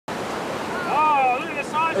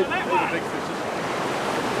on that one? Big fishes.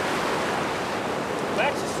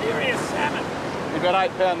 That's a serious salmon. You've got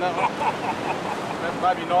 8 pound that one.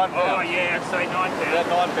 Maybe 9 pounds. Oh yeah, I'd say 9 pounds.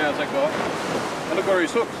 About 9 pounds that guy. And look where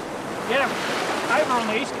he's hooked. Yeah, over on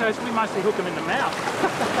the east coast we mostly hook them in the mouth.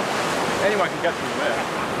 Anyone can catch him in the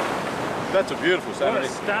mouth. That's a beautiful salmon. What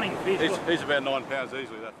a stunning fish. He's about 9 pounds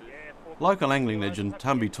easily, that fish. Local angling legend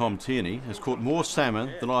Tumby Tom Tierney has caught more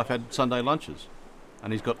salmon than I've had Sunday lunches.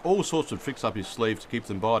 And he's got all sorts of tricks up his sleeve to keep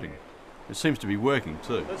them biting. It seems to be working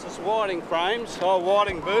too. This is whiting frames, so a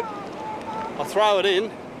whiting boot. I throw it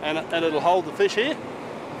in and it'll hold the fish here.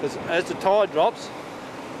 Because as the tide drops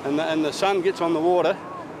and the sun gets on the water,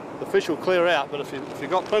 the fish will clear out. But if you've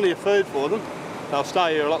got plenty of food for them, they'll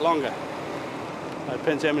stay here a lot longer. It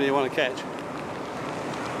depends how many you want to catch.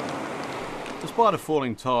 Despite a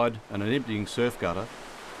falling tide and an emptying surf gutter,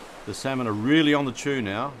 the salmon are really on the chew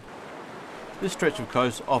now. This stretch of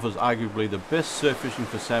coast offers arguably the best surf fishing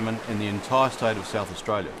for salmon in the entire state of South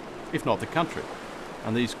Australia, if not the country.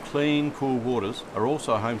 And these clean, cool waters are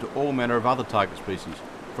also home to all manner of other target species,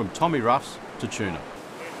 from Tommy Ruffs to tuna.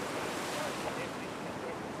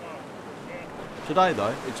 Today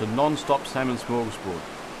though, it's a non-stop salmon smorgasbord,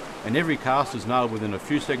 and every cast is nailed within a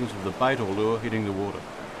few seconds of the bait or lure hitting the water.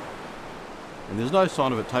 And there's no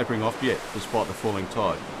sign of it tapering off yet, despite the falling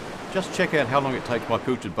tide. Just check out how long it takes my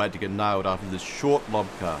pilchard bait to get nailed after this short lob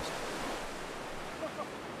cast.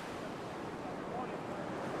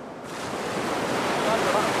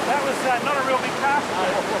 That was not a real big cast. No,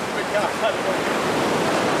 it wasn't a big cast.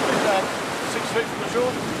 6 feet from the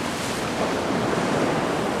shore.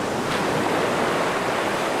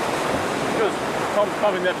 Because Tom's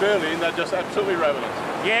pumping that Berley in, they're just absolutely ravenous.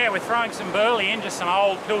 Yeah, we're throwing some burley in, just some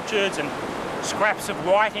old pilchards and scraps of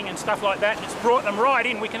whiting and stuff like that, and it's brought them right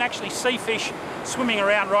in. We can actually see fish swimming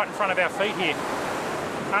around right in front of our feet here.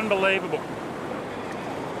 Unbelievable.